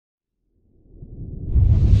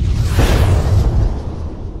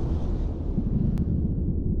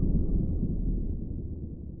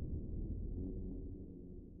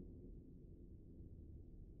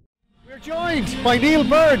joined by Neil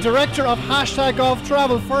Byrne, Director of Hashtag Golf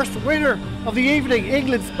Travel, first winner of the evening,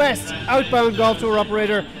 England's best outbound golf tour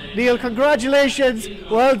operator. Neil, congratulations,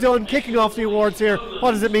 well done kicking off the awards here.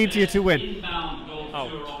 What does it mean to you to win?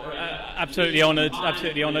 Absolutely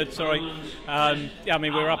honoured, sorry. Yeah, I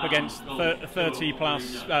mean, we're up against 30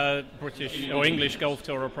 plus British or English golf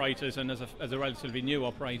tour operators, and as a relatively new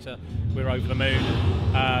operator, we're over the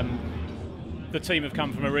moon. The team have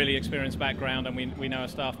come from a really experienced background, and we know our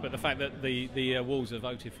stuff, but the fact that the awards are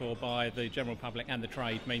voted for by the general public and the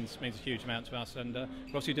trade means a huge amount to us, and we're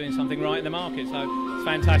obviously doing something right in the market, so it's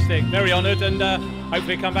fantastic, very honoured, and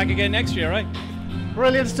hopefully come back again next year, eh?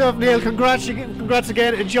 Brilliant stuff, Neil. Congrats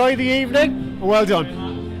again. Enjoy the evening. Well done.